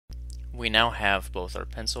we now have both our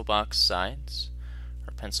pencil box sides,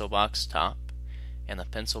 our pencil box top, and the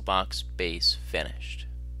pencil box base finished.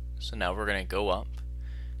 So now we're going to go up,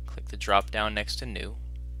 click the drop down next to New.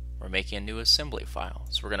 We're making a new assembly file,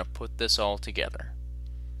 so we're going to put this all together.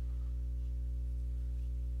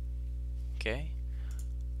 Okay,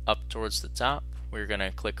 up towards the top, we're going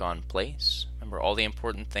to click on Place. Remember, all the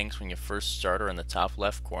important things when you first start are in the top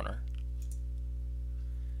left corner.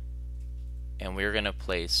 And we're going to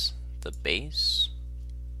place the base,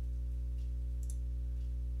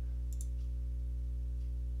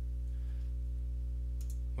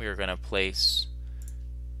 we are going to place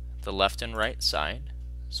the left and right side.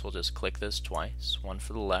 So we'll just click this twice, one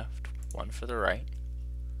for the left, one for the right,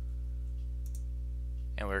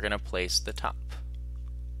 and we're going to place the top.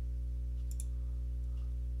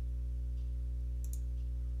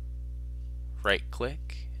 Right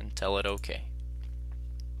click and tell it OK.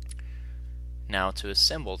 Now to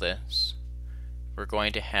assemble this, we're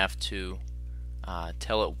going to have to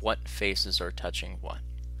tell it what faces are touching what.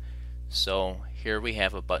 So here we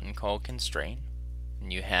have a button called Constraint,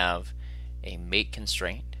 and you have a Mate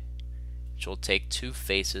constraint, which will take two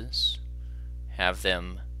faces, have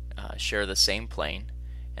them share the same plane,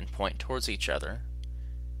 and point towards each other.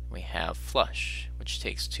 We have Flush, which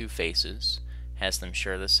takes two faces, has them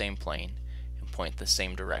share the same plane, and point the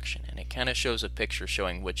same direction. And it kind of shows a picture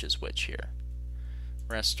showing which is which here.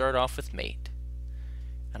 We're going to start off with Mate,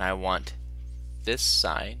 and I want this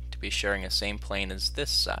side to be sharing the same plane as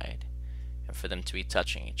this side, and for them to be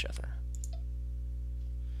touching each other.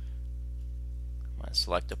 I'm going to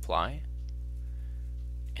select Apply,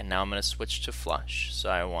 and now I'm going to switch to Flush. So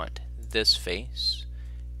I want this face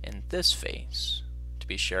and this face to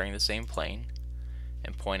be sharing the same plane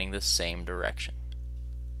and pointing the same direction.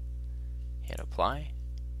 Hit Apply,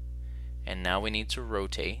 and now we need to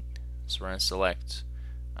rotate. So we're going to select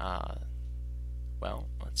well,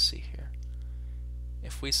 let's see here.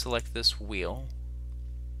 If we select this wheel,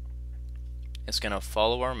 it's going to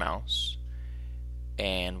follow our mouse,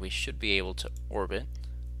 and we should be able to orbit.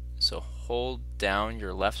 So hold down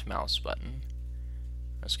your left mouse button.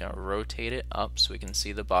 I'm just going to rotate it up so we can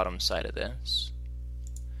see the bottom side of this.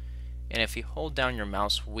 And if you hold down your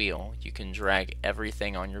mouse wheel, you can drag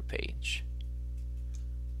everything on your page.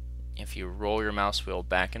 If you roll your mouse wheel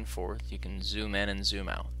back and forth, you can zoom in and zoom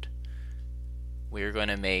out. We are going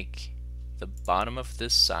to make the bottom of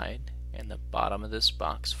this side and the bottom of this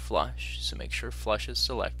box flush, so make sure Flush is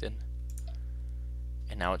selected.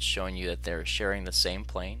 And now it's showing you that they're sharing the same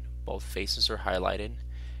plane. Both faces are highlighted,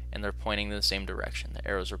 and they're pointing in the same direction. The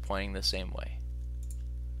arrows are pointing the same way.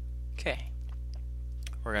 Okay,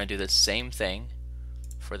 we're going to do the same thing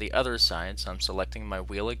for the other side. So I'm selecting my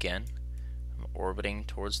wheel again. I'm orbiting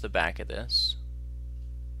towards the back of this.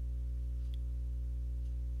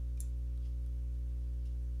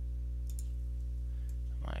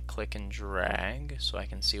 I click and drag so I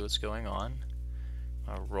can see what's going on.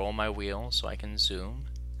 I roll my wheel so I can zoom.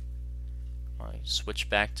 I switch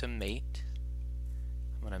back to Mate.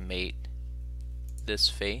 I'm going to mate this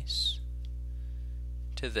face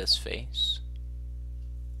to this face.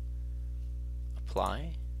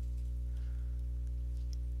 Apply.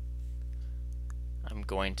 I'm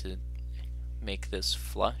going to make this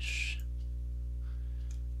flush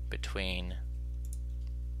between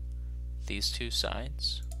these two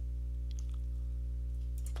sides.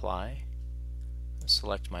 Apply.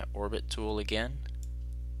 Select my orbit tool again.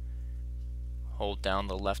 Hold down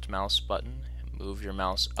the left mouse button and move your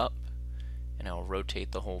mouse up, and it'll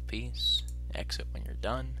rotate the whole piece. Exit when you're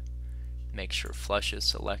done. Make sure Flush is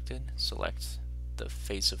selected. Select the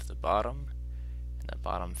face of the bottom and the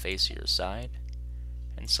bottom face of your side,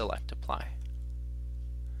 and select Apply.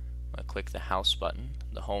 I'm going to click the House button,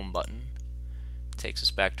 the Home button. Takes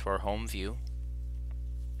us back to our home view,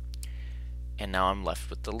 and now I'm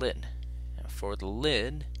left with the lid. And for the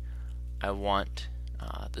lid, I want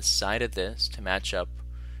the side of this to match up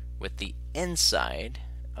with the inside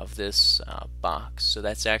of this box. So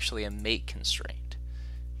that's actually a Mate constraint.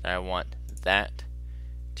 And I want that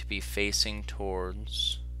to be facing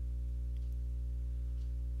towards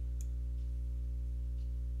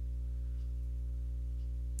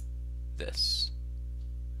this.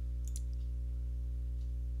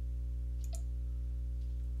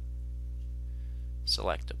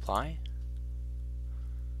 Select Apply.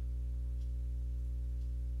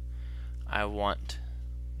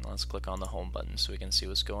 Let's click on the Home button so we can see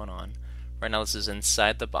what's going on. Right now this is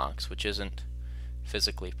inside the box, which isn't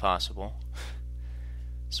physically possible.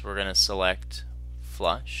 So we're going to select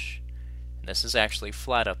Flush. And this is actually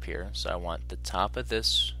flat up here, so I want the top of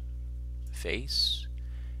this face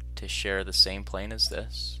to share the same plane as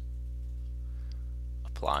this.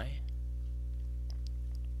 apply.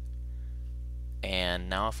 And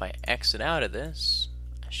now if I exit out of this,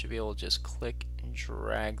 I should be able to just click and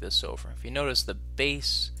drag this over. If you notice the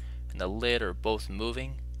base and the lid are both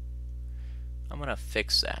moving, I'm going to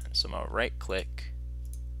fix that. So I'm going to right click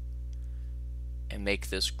and make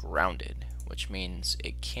this grounded, which means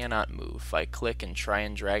it cannot move. If I click and try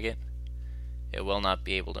and drag it, it will not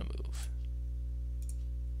be able to move.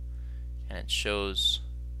 And it shows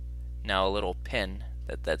now a little pin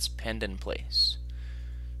that's pinned in place.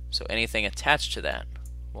 So anything attached to that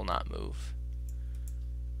will not move.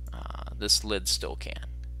 This lid still can.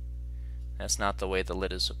 That's not the way the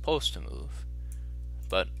lid is supposed to move,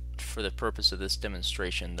 but for the purpose of this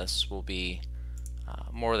demonstration, this will be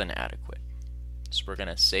more than adequate. So we're going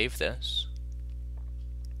to save this.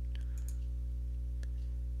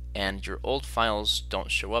 And your old files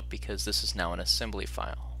don't show up because this is now an assembly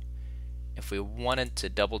file. If we wanted to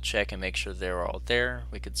double check and make sure they're all there,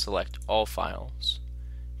 we could select all files,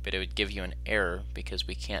 but it would give you an error because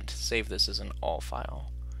we can't save this as an all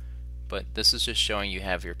file. But this is just showing you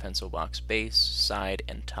have your pencil box base, side,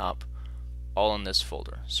 and top all in this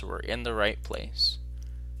folder. So we're in the right place.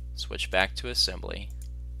 Switch back to assembly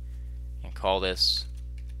and call this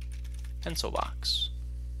pencil box.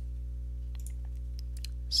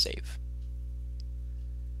 Save.